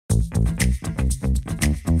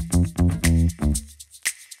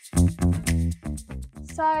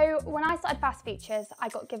So when I started FastFutures, I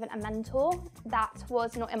got given a mentor that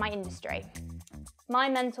was not in my industry. My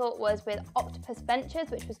mentor was with Octopus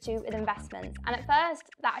Ventures, which was to do with investments. And at first,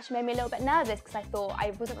 that actually made me a little bit nervous because I thought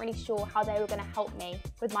I wasn't really sure how they were going to help me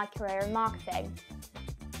with my career in marketing.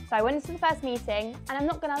 So I went into the first meeting, and I'm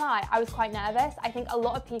not going to lie, I was quite nervous. I think a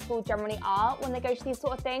lot of people generally are when they go to these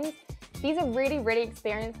sort of things. These are really, really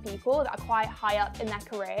experienced people that are quite high up in their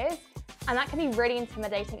careers. And that can be really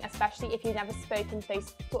intimidating, especially if you've never spoken to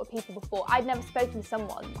those sort of people before. I'd never spoken to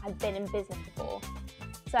someone who had been in business before.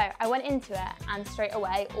 So I went into it and straight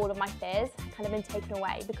away, all of my fears had kind of been taken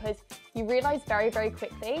away because you realise very, very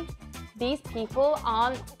quickly, these people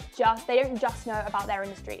they don't just know about their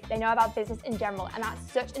industry, they know about business in general, and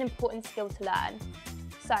that's such an important skill to learn.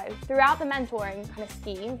 So throughout the mentoring kind of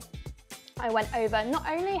scheme, I went over not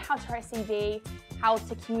only how to write a CV, how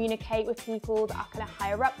to communicate with people that are kind of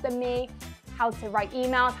higher up than me, how to write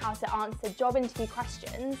emails, how to answer job interview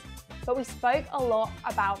questions, but we spoke a lot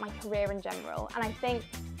about my career in general. And I think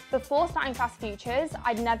before starting FastFutures,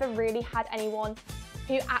 I'd never really had anyone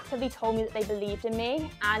who actively told me that they believed in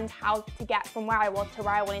me and how to get from where I was to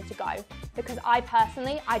where I wanted to go. Because I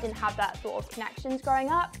didn't have that sort of connections growing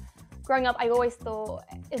up. Growing up, I always thought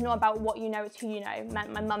it's not about what you know, it's who you know,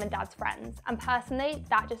 meant my mum and dad's friends. And personally,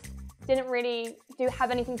 that just didn't really have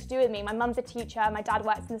anything to do with me. My mum's a teacher, my dad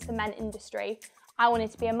works in the cement industry. I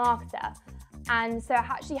wanted to be a marketer. And so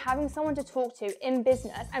actually having someone to talk to in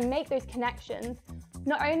business and make those connections,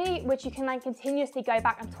 not only which you can like continuously go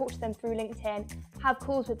back and talk to them through LinkedIn, have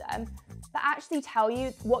calls with them, but actually tell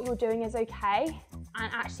you what you're doing is okay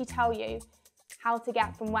and actually tell you how to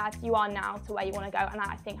get from where you are now to where you want to go. And that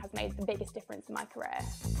I think has made the biggest difference in my career.